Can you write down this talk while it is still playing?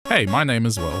Hey, my name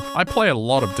is Will. I play a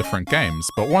lot of different games,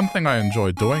 but one thing I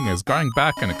enjoy doing is going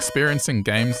back and experiencing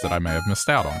games that I may have missed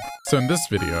out on. So in this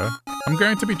video, I'm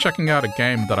going to be checking out a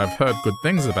game that I've heard good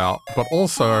things about, but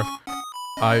also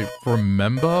I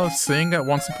remember seeing it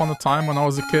once upon a time when I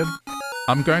was a kid.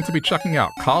 I'm going to be checking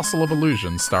out Castle of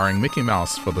Illusion starring Mickey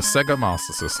Mouse for the Sega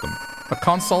Master System, a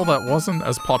console that wasn't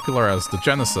as popular as the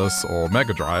Genesis or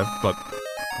Mega Drive, but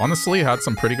honestly had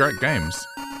some pretty great games.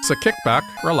 So kick back,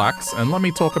 relax, and let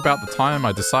me talk about the time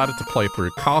I decided to play through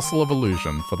Castle of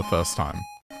Illusion for the first time.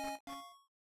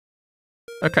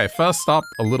 Okay, first up,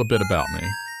 a little bit about me.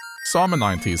 So I'm a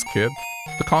 90s kid.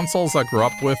 The consoles I grew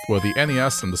up with were the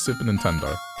NES and the Super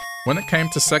Nintendo. When it came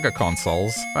to Sega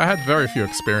consoles, I had very few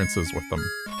experiences with them.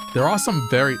 There are some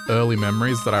very early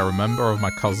memories that I remember of my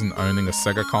cousin owning a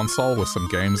Sega console with some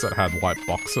games that had white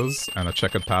boxes and a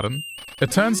checkered pattern.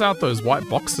 It turns out those white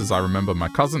boxes I remember my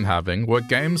cousin having were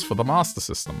games for the Master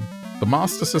System. The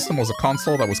Master System was a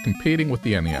console that was competing with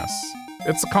the NES.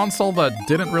 It's a console that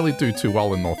didn't really do too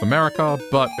well in North America,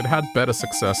 but it had better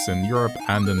success in Europe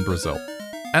and in Brazil.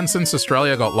 And since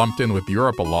Australia got lumped in with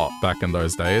Europe a lot back in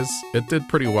those days, it did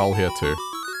pretty well here too.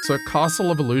 So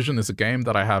Castle of Illusion is a game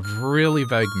that I have really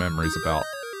vague memories about.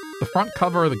 The front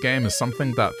cover of the game is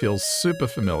something that feels super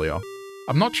familiar.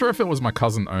 I'm not sure if it was my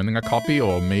cousin owning a copy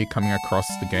or me coming across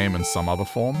the game in some other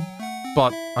form,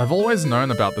 but I've always known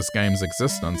about this game's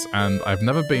existence and I've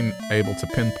never been able to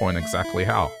pinpoint exactly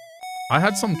how. I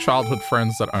had some childhood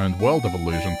friends that owned World of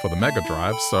Illusion for the Mega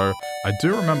Drive, so I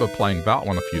do remember playing that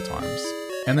one a few times.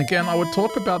 And again, I would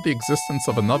talk about the existence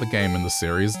of another game in the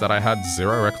series that I had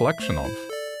zero recollection of.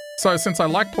 So since I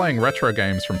like playing retro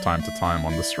games from time to time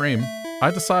on the stream,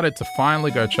 I decided to finally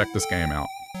go check this game out.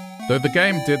 Though the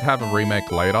game did have a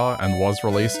remake later and was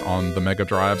released on the Mega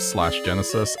Drive /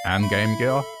 Genesis and Game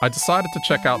Gear, I decided to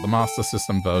check out the Master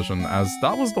System version as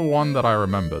that was the one that I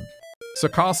remembered. So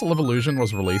Castle of Illusion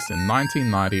was released in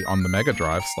 1990 on the Mega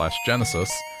Drive /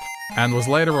 Genesis and was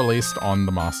later released on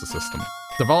the Master System.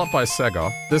 Developed by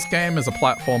Sega, this game is a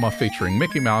platformer featuring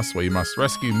Mickey Mouse where you must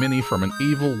rescue Minnie from an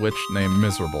evil witch named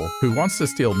Miserable, who wants to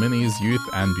steal Minnie's youth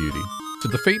and beauty. To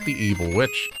defeat the evil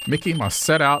witch, Mickey must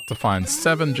set out to find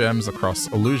 7 gems across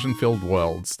illusion-filled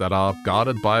worlds that are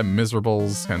guarded by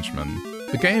Miserable's henchmen.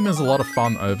 The game is a lot of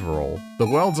fun overall. The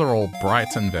worlds are all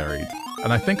bright and varied,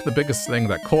 and I think the biggest thing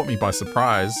that caught me by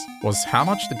surprise was how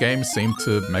much the game seemed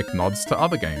to make nods to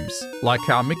other games. Like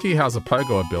how Mickey has a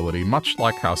pogo ability, much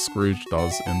like how Scrooge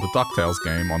does in the Ducktales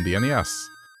game on the NES.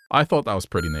 I thought that was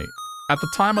pretty neat. At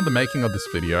the time of the making of this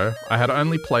video, I had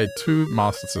only played 2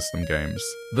 Master System games,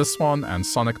 this one and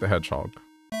Sonic the Hedgehog.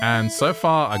 And so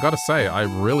far, I gotta say, I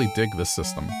really dig this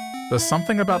system. There's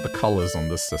something about the colors on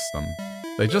this system.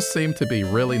 They just seem to be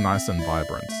really nice and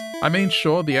vibrant. I mean,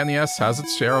 sure, the NES has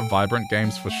its share of vibrant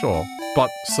games for sure, but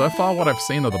so far what I've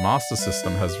seen of the Master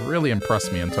System has really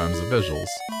impressed me in terms of visuals.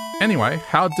 Anyway,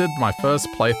 how did my first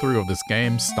playthrough of this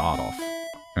game start off?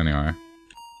 Anyway.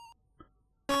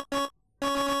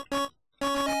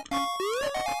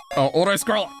 Oh,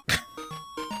 auto-scroll!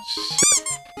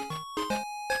 Shit.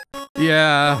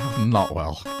 Yeah, not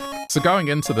well. So going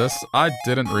into this, I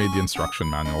didn't read the instruction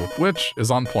manual, which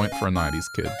is on point for a 90s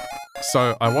kid.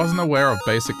 So I wasn't aware of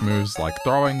basic moves like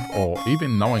throwing, or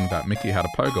even knowing that Mickey had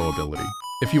a pogo ability.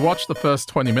 If you watch the first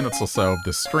 20 minutes or so of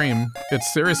this stream, it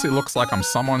seriously looks like I'm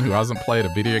someone who hasn't played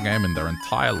a video game in their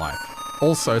entire life.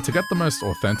 Also, to get the most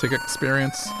authentic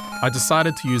experience, I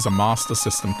decided to use a Master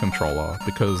System controller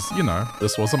because, you know,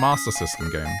 this was a Master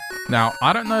System game. Now,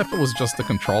 I don't know if it was just the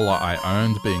controller I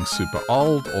owned being super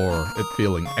old or it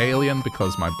feeling alien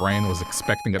because my brain was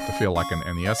expecting it to feel like an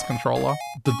NES controller.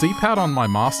 The D-pad on my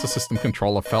Master System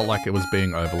controller felt like it was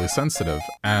being overly sensitive,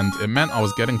 and it meant I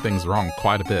was getting things wrong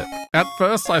quite a bit. At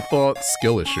first I thought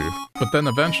skill issue, but then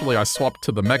eventually I swapped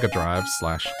to the Mega Drive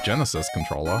 / Genesis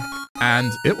controller,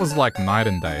 and it was like night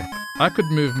and day. I could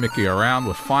move Mickey around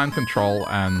with fine control,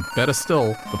 and better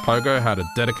still, the pogo had a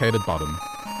dedicated button.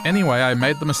 Anyway, I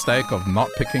made the mistake of not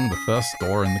picking the first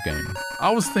door in the game. I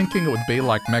was thinking it would be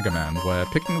like Megaman, where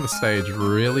picking the stage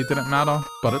really didn't matter,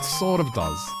 but it sort of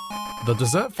does. The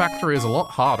dessert factory is a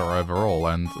lot harder overall,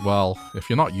 and, well, if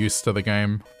you're not used to the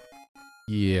game,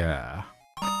 yeah.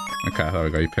 Okay, there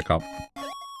we go, you pick up.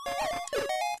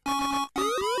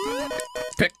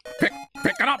 Pick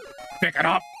it up! Pick it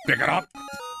up! Pick it up!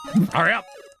 Hurry up!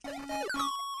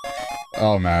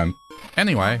 Oh man.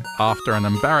 Anyway, after an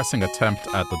embarrassing attempt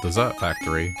at the dessert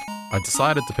factory, I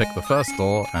decided to pick the first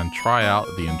door and try out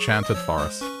the Enchanted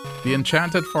Forest. The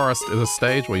Enchanted Forest is a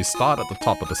stage where you start at the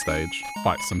top of the stage,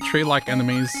 fight some tree-like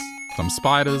enemies, some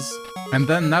spiders, and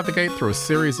then navigate through a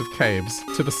series of caves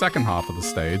to the second half of the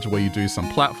stage where you do some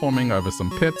platforming over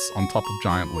some pits on top of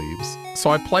giant leaves. So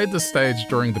I played this stage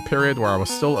during the period where I was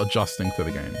still adjusting to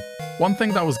the game. One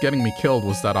thing that was getting me killed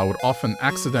was that I would often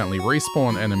accidentally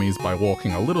respawn enemies by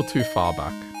walking a little too far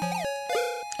back.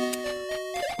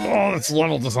 Oh, that's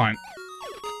level design.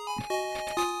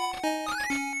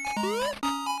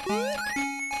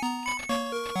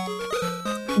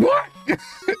 What?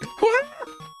 What?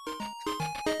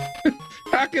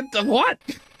 How could the what?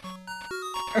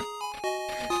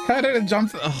 How did it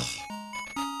jump? Ugh.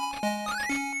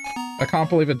 I can't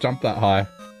believe it jumped that high.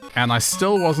 And I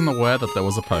still wasn't aware that there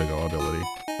was a pogo ability.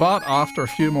 But after a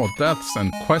few more deaths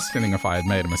and questioning if I had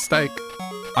made a mistake,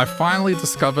 I finally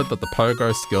discovered that the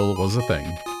pogo skill was a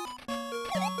thing.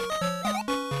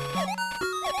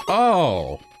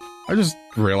 Oh! I just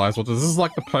realized what this is,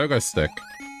 like the pogo stick.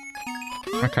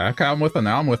 Okay, I'm with it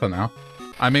now,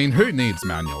 I mean, who needs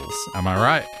manuals, am I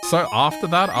right? So after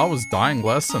that, I was dying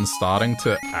less and starting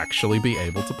to actually be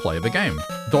able to play the game.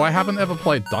 Though I haven't ever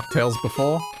played Ducktales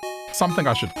before, something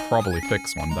I should probably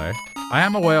fix one day. I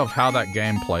am aware of how that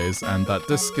game plays and that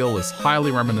this skill is highly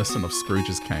reminiscent of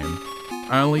Scrooge's cane.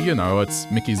 Only, you know, it's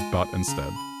Mickey's butt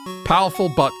instead. Powerful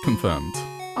butt confirmed.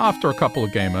 After a couple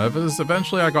of game overs,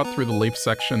 eventually I got through the leaf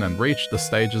section and reached the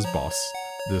stage's boss,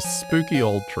 this spooky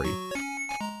old tree.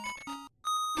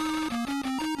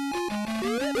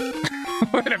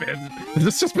 Wait a minute, did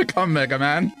this just become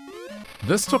Megaman?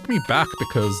 This took me back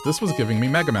because this was giving me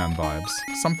Megaman vibes,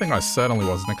 something I certainly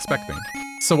wasn't expecting.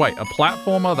 So wait, a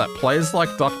platformer that plays like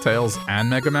Ducktales and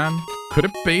Megaman? Could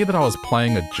it be that I was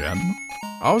playing a gem?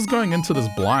 I was going into this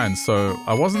blind, so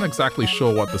I wasn't exactly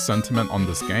sure what the sentiment on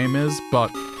this game is, but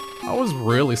I was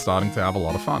really starting to have a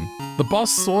lot of fun. The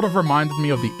boss sort of reminded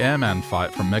me of the Airman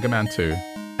fight from Mega Man 2,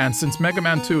 and since Mega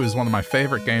Man 2 is one of my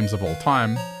favorite games of all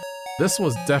time, this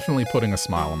was definitely putting a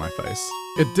smile on my face.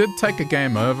 It did take a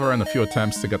game over and a few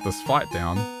attempts to get this fight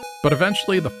down, but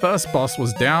eventually the first boss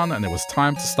was down and it was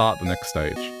time to start the next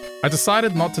stage. I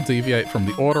decided not to deviate from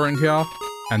the ordering here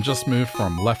and just move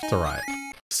from left to right.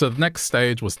 So the next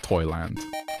stage was Toyland.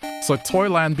 So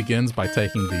Toyland begins by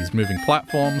taking these moving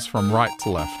platforms from right to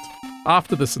left.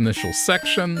 After this initial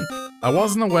section, I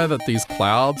wasn't aware that these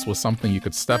clouds were something you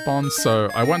could step on, so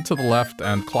I went to the left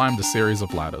and climbed a series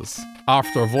of ladders.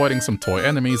 After avoiding some toy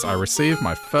enemies, I received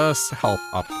my first health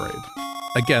upgrade.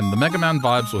 Again, the Mega Man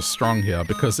vibes were strong here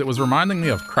because it was reminding me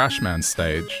of Crash Man's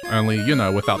stage, only, you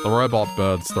know, without the robot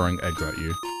birds throwing eggs at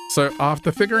you. So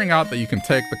after figuring out that you can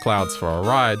take the clouds for a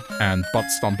ride and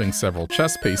butt-stomping several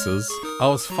chess pieces, I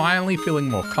was finally feeling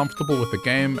more comfortable with the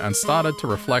game and started to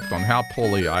reflect on how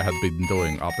poorly I had been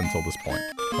doing up until this point.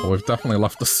 Well, we've definitely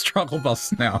left the struggle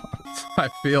bus now. I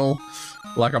feel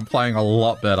like I'm playing a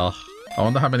lot better. I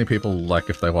wonder how many people, like,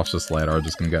 if they watch this later, are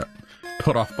just gonna get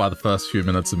put off by the first few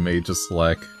minutes of me just,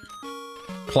 like,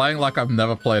 playing like I've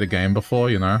never played a game before,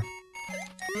 you know?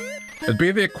 It'd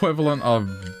be the equivalent of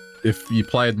if you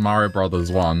played Mario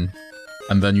Brothers 1,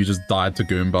 and then you just died to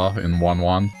Goomba in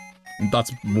 1-1.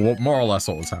 That's more or less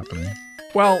what was happening.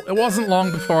 Well, it wasn't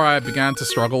long before I began to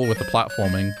struggle with the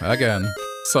platforming, again.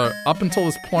 So, up until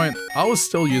this point, I was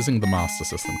still using the Master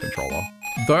System controller.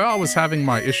 Though I was having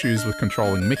my issues with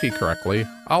controlling Mickey correctly,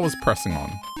 I was pressing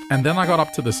on. And then I got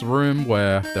up to this room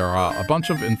where there are a bunch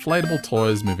of inflatable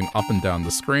toys moving up and down the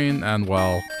screen, and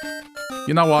well,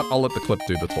 you know what, I'll let the clip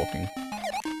do the talking.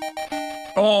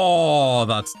 Oh,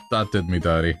 that did me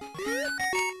dirty.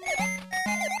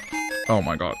 Oh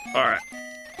my god. Alright.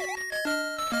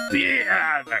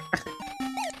 Yeah.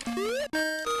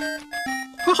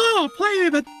 Haha, play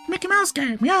the Mickey Mouse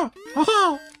game, yeah.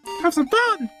 Haha, have some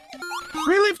fun.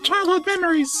 Relive childhood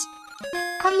memories.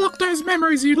 Unlock those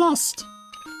memories you lost.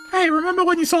 Hey, remember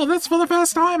when you saw this for the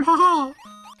first time? Haha.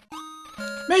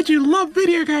 Made you love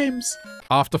video games.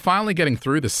 After finally getting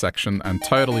through this section and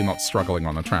totally not struggling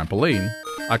on a trampoline,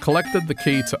 I collected the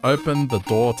key to open the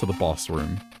door to the boss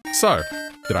room. So,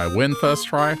 did I win first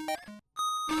try?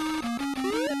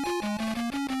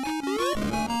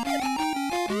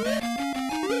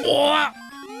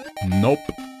 Nope.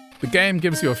 The game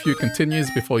gives you a few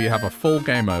continues before you have a full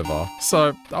game over,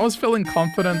 so I was feeling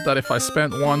confident that if I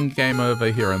spent one game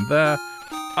over here and there,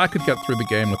 I could get through the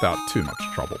game without too much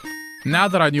trouble. Now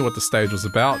that I knew what the stage was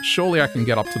about, surely I can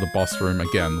get up to the boss room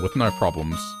again with no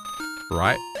problems.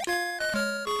 Right?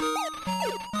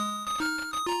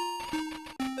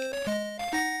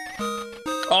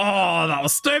 Oh, that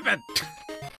was stupid!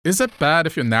 Is it bad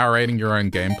if you're narrating your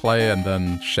own gameplay and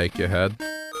then shake your head?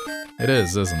 It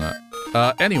is, isn't it?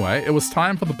 Anyway, it was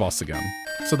time for the boss again.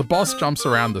 So the boss jumps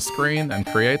around the screen and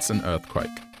creates an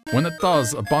earthquake. When it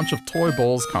does, a bunch of toy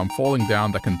balls come falling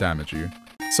down that can damage you.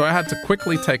 So I had to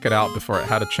quickly take it out before it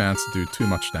had a chance to do too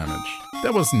much damage.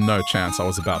 There was no chance I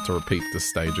was about to repeat this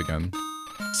stage again.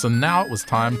 So now it was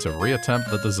time to reattempt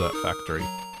the dessert factory.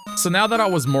 So now that I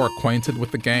was more acquainted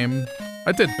with the game,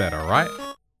 I did better, right?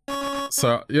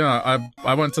 So, yeah,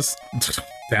 I went to...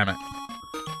 Damn it.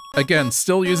 Again,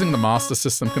 still using the Master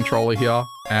System controller here,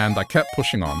 and I kept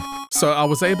pushing on. So I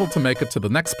was able to make it to the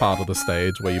next part of the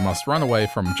stage where you must run away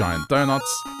from giant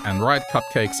donuts and ride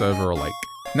cupcakes over a lake.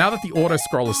 Now that the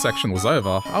auto-scroller section was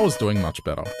over, I was doing much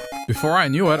better. Before I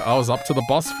knew it, I was up to the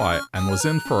boss fight and was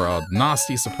in for a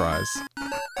nasty surprise.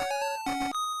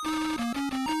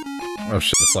 Oh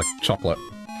shit, it's like chocolate.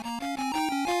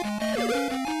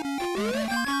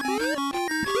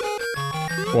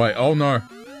 Wait, oh no.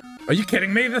 Are you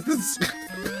kidding me? This is...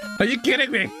 Are you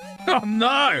kidding me? Oh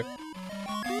no!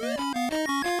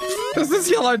 Is this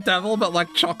Yellow Devil but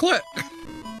like chocolate?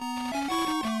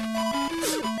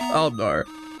 Oh no.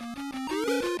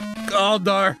 Oh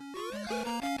no.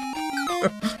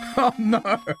 Oh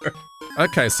no.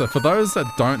 Okay, so for those that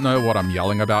don't know what I'm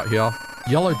yelling about here,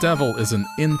 Yellow Devil is an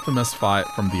infamous fight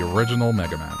from the original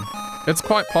Megaman. It's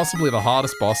quite possibly the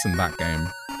hardest boss in that game.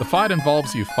 The fight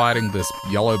involves you fighting this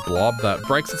yellow blob that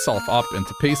breaks itself up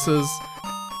into pieces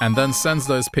and then sends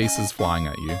those pieces flying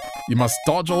at you. You must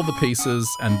dodge all the pieces,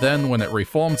 and then when it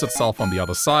reforms itself on the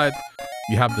other side,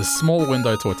 you have this small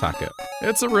window to attack it.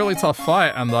 It's a really tough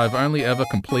fight, and I've only ever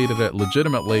completed it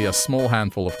legitimately a small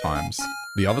handful of times.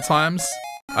 The other times,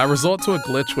 I resort to a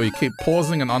glitch where you keep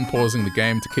pausing and unpausing the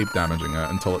game to keep damaging it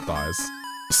until it dies.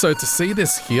 So to see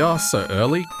this here so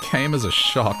early came as a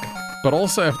shock. But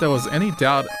also, if there was any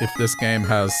doubt if this game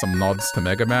has some nods to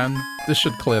Mega Man, this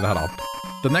should clear that up.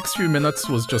 The next few minutes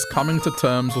was just coming to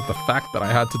terms with the fact that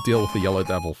I had to deal with the Yellow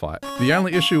Devil fight. The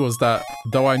only issue was that,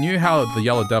 though I knew how the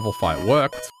Yellow Devil fight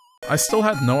worked, I still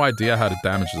had no idea how to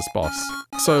damage this boss.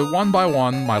 So one by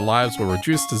one, my lives were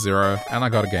reduced to 0, and I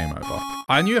got a game over.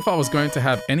 I knew if I was going to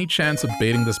have any chance of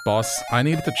beating this boss, I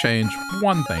needed to change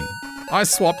one thing. I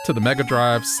swapped to the Mega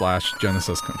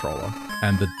Drive/Genesis controller,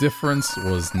 and the difference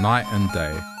was night and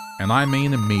day, and I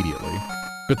mean immediately.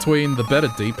 Between the better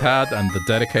D-pad and the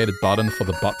dedicated button for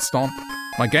the butt stomp,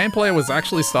 my gameplay was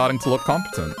actually starting to look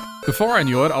competent. Before I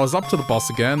knew it, I was up to the boss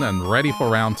again and ready for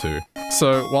round 2.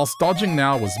 So, whilst dodging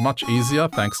now was much easier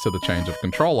thanks to the change of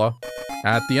controller,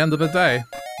 at the end of the day,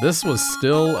 this was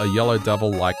still a Yellow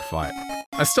Devil-like fight.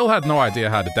 I still had no idea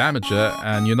how to damage it,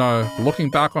 and you know, looking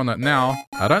back on it now,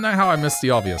 I don't know how I missed the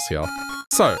obvious here.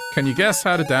 So, can you guess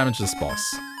how to damage this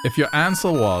boss? If your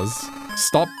answer was,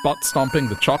 stop butt stomping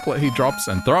the chocolate he drops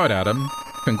and throw it at him,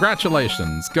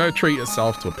 congratulations, go treat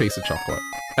yourself to a piece of chocolate.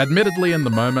 Admittedly, in the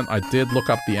moment, I did look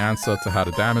up the answer to how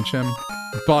to damage him,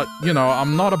 but, you know,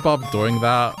 I'm not above doing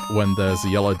that when there's a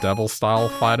Yellow Devil style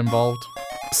fight involved.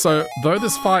 So, though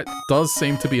this fight does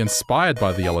seem to be inspired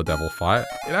by the Yellow Devil fight,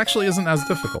 it actually isn't as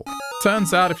difficult.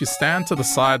 Turns out if you stand to the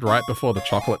side right before the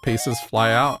chocolate pieces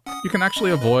fly out, you can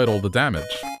actually avoid all the damage.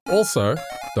 Also,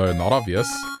 though not obvious,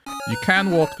 you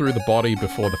can walk through the body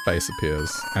before the face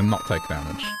appears, and not take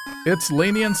damage. It's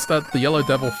lenience that the Yellow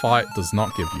Devil fight does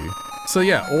not give you. So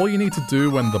yeah, all you need to do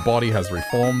when the body has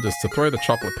reformed is to throw the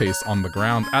chocolate piece on the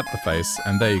ground at the face,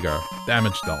 and there you go,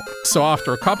 damage dealt. So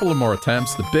after a couple of more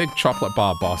attempts, the big chocolate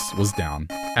bar boss was down.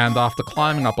 And after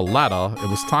climbing up a ladder, it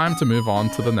was time to move on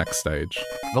to the next stage,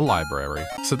 the library.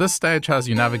 So this stage has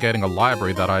you navigating a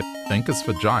library that I think is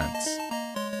for giants.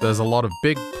 There's a lot of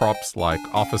big props like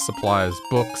office supplies,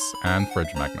 books, and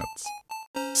fridge magnets.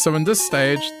 So in this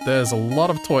stage, there's a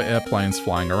lot of toy airplanes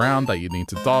flying around that you need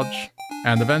to dodge,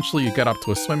 and eventually you get up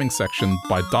to a swimming section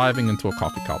by diving into a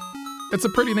coffee cup. It's a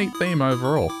pretty neat theme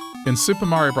overall. In Super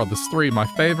Mario Bros. 3, my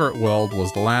favourite world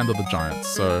was the Land of the Giants,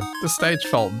 so this stage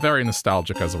felt very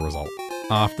nostalgic as a result.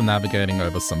 After navigating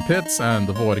over some pits and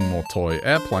avoiding more toy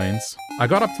airplanes, I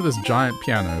got up to this giant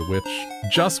piano which,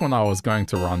 just when I was going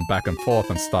to run back and forth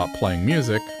and start playing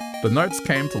music, the notes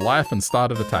came to life and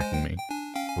started attacking me.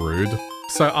 Rude.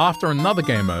 So after another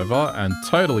game over, and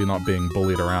totally not being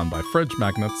bullied around by fridge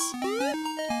magnets...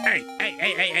 Hey!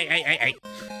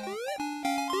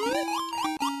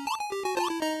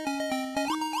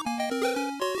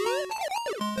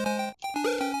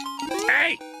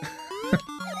 Hey!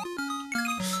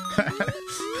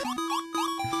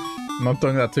 I'm not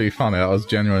doing that to be funny, I was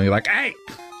genuinely like, hey!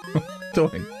 What are you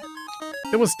doing?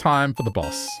 It was time for the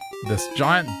boss. This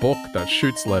giant book that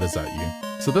shoots letters at you.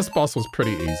 So this boss was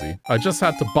pretty easy. I just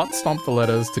had to butt stomp the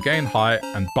letters to gain height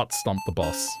and butt stomp the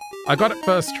boss. I got it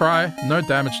first try, no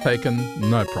damage taken,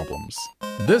 no problems.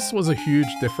 This was a huge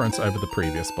difference over the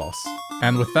previous boss.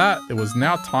 And with that, it was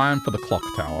now time for the clock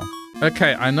tower.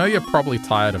 Okay, I know you're probably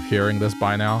tired of hearing this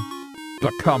by now,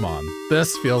 but come on,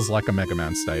 this feels like a Mega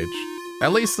Man stage.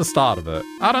 At least the start of it.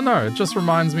 I don't know, it just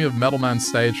reminds me of Metal Man's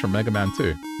stage from Mega Man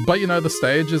 2. But you know, the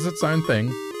stage is its own thing.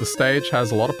 The stage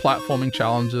has a lot of platforming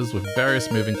challenges with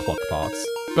various moving clock parts.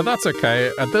 But that's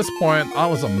okay, at this point, I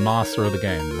was a master of the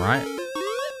game, right?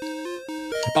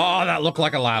 Oh, that looked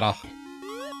like a ladder.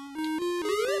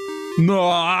 No,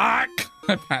 I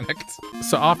panicked.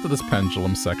 So after this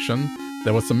pendulum section,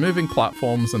 there were some moving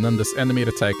platforms and then this enemy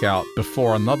to take out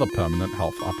before another permanent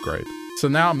health upgrade. So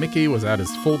now Mickey was at his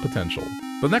full potential.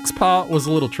 The next part was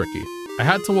a little tricky. I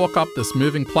had to walk up this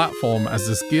moving platform as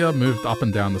this gear moved up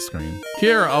and down the screen.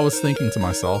 Here I was thinking to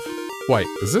myself, wait,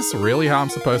 is this really how I'm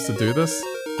supposed to do this?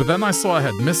 But then I saw I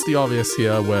had missed the obvious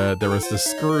here where there is this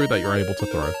screw that you're able to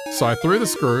throw. So I threw the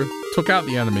screw, took out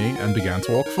the enemy, and began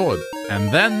to walk forward.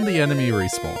 And then the enemy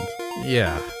respawned.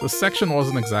 Yeah, the section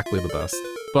wasn't exactly the best.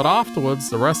 But afterwards,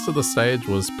 the rest of the stage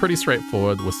was pretty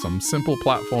straightforward with some simple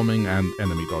platforming and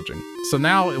enemy dodging. So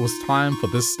now it was time for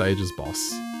this stage's boss.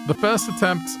 The first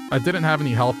attempt, I didn't have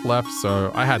any health left,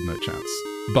 so I had no chance.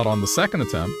 But on the second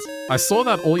attempt, I saw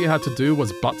that all you had to do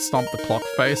was butt stomp the clock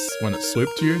face when it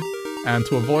swooped you, and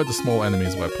to avoid the small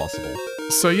enemies where possible.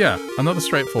 So yeah, another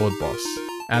straightforward boss.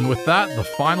 And with that, the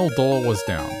final door was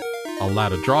down. A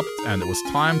ladder dropped, and it was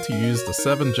time to use the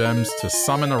 7 gems to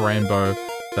summon a rainbow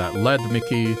that led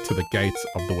Mickey to the gate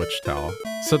of the Witch Tower.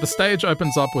 So the stage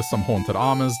opens up with some haunted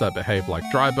armors that behave like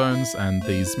dry bones and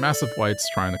these massive weights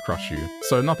trying to crush you,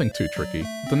 so nothing too tricky.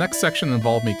 The next section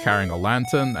involved me carrying a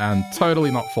lantern and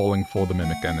totally not falling for the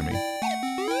mimic enemy.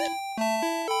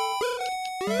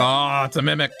 Ah, it's a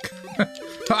mimic!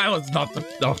 I was not the...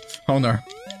 Oh no.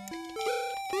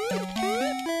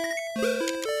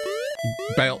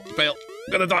 Bail, bail,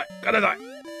 gonna die, gonna die!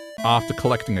 After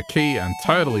collecting a key and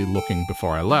totally looking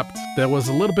before I leapt, there was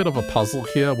a little bit of a puzzle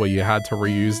here where you had to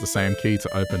reuse the same key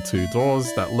to open 2 doors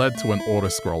that led to an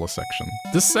auto-scroller section.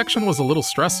 This section was a little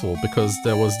stressful because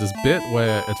there was this bit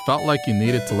where it felt like you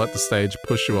needed to let the stage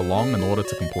push you along in order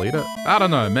to complete it. I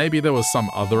don't know, maybe there was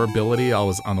some other ability I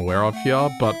was unaware of here,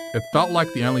 but it felt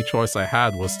like the only choice I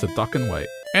had was to duck and wait.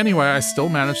 Anyway, I still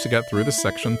managed to get through this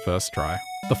section first try.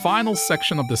 The final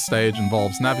section of this stage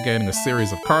involves navigating a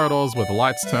series of corridors where the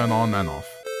lights turn on and off.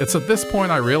 It's at this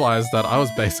point I realized that I was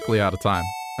basically out of time.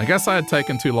 I guess I had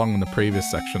taken too long in the previous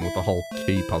section with the whole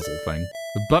key puzzle thing.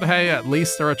 But hey, at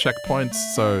least there are checkpoints,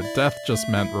 so death just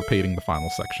meant repeating the final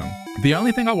section. The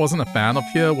only thing I wasn't a fan of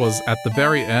here was at the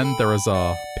very end there is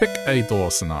a pick a door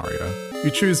scenario.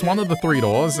 You choose one of the 3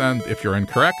 doors, and if you're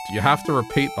incorrect, you have to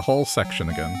repeat the whole section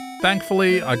again.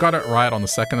 Thankfully, I got it right on the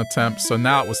second attempt, so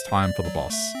now it was time for the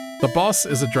boss. The boss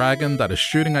is a dragon that is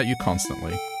shooting at you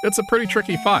constantly. It's a pretty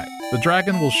tricky fight. The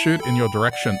dragon will shoot in your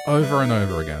direction over and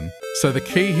over again. So the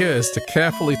key here is to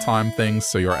carefully time things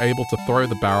so you're able to throw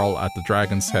the barrel at the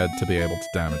dragon's head to be able to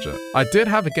damage it. I did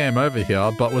have a game over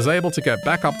here, but was able to get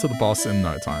back up to the boss in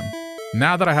no time.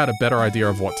 Now that I had a better idea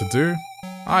of what to do,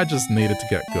 I just needed to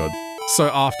get good. So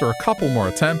after a couple more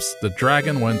attempts, the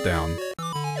dragon went down.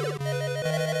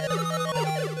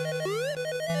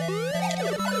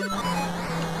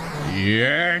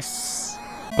 Yes!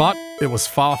 But it was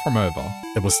far from over.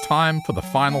 It was time for the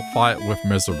final fight with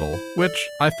Miserable, which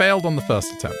I failed on the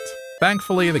first attempt.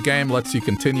 Thankfully, the game lets you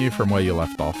continue from where you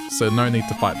left off, so no need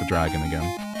to fight the dragon again.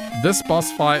 This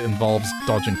boss fight involves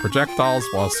dodging projectiles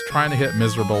whilst trying to hit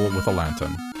Miserable with a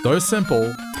lantern. Though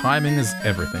simple, timing is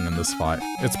everything in this fight.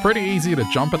 It's pretty easy to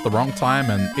jump at the wrong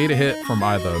time and eat a hit from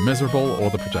either Miserable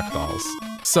or the projectiles.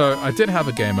 So I did have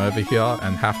a game over here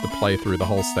and have to play through the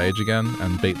whole stage again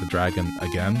and beat the dragon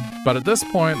again. But at this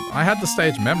point, I had the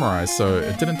stage memorized, so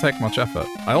it didn't take much effort.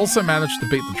 I also managed to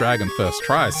beat the dragon first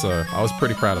try, so I was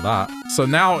pretty proud of that. So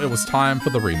now it was time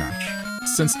for the rematch.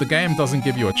 Since the game doesn't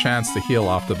give you a chance to heal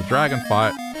after the dragon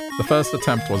fight, the first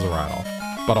attempt was a write-off.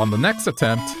 But on the next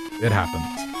attempt, it happened.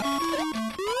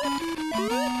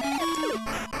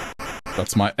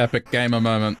 That's my epic gamer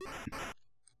moment.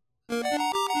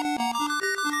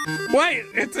 Wait,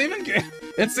 it's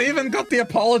even got the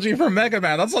apology from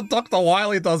Megaman. That's what Dr.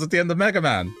 Wily does at the end of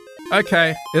Megaman.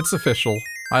 Okay, it's official.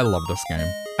 I love this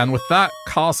game. And with that,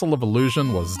 Castle of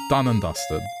Illusion was done and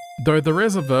dusted. Though there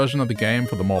is a version of the game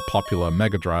for the more popular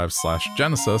Mega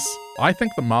Drive/Genesis, I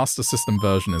think the Master System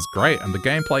version is great and the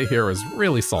gameplay here is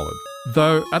really solid.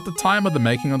 Though, at the time of the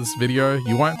making of this video,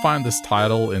 you won't find this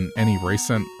title in any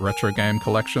recent retro game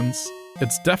collections.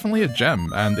 It's definitely a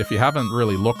gem, and if you haven't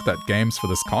really looked at games for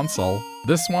this console,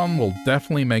 this one will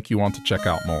definitely make you want to check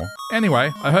out more.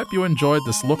 Anyway, I hope you enjoyed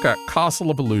this look at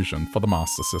Castle of Illusion for the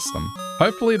Master System.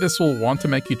 Hopefully this will want to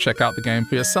make you check out the game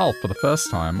for yourself for the first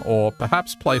time, or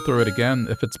perhaps play through it again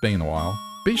if it's been a while.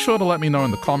 Be sure to let me know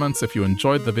in the comments if you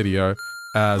enjoyed the video,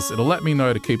 as it'll let me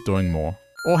know to keep doing more.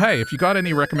 Or hey, if you got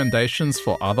any recommendations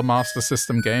for other Master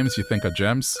System games you think are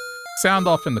gems, sound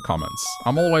off in the comments.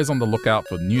 I'm always on the lookout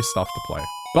for new stuff to play.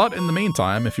 But in the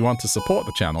meantime, if you want to support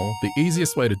the channel, the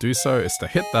easiest way to do so is to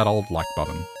hit that old like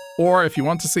button. Or if you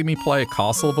want to see me play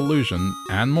Castle of Illusion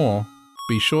and more,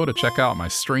 be sure to check out my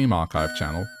Stream Archive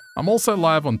channel. I'm also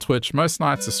live on Twitch most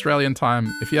nights Australian time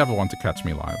if you ever want to catch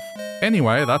me live.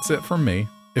 Anyway, that's it from me.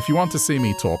 If you want to see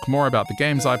me talk more about the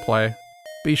games I play,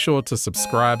 be sure to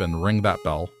subscribe and ring that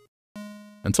bell.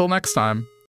 Until next time,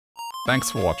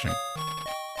 thanks for watching.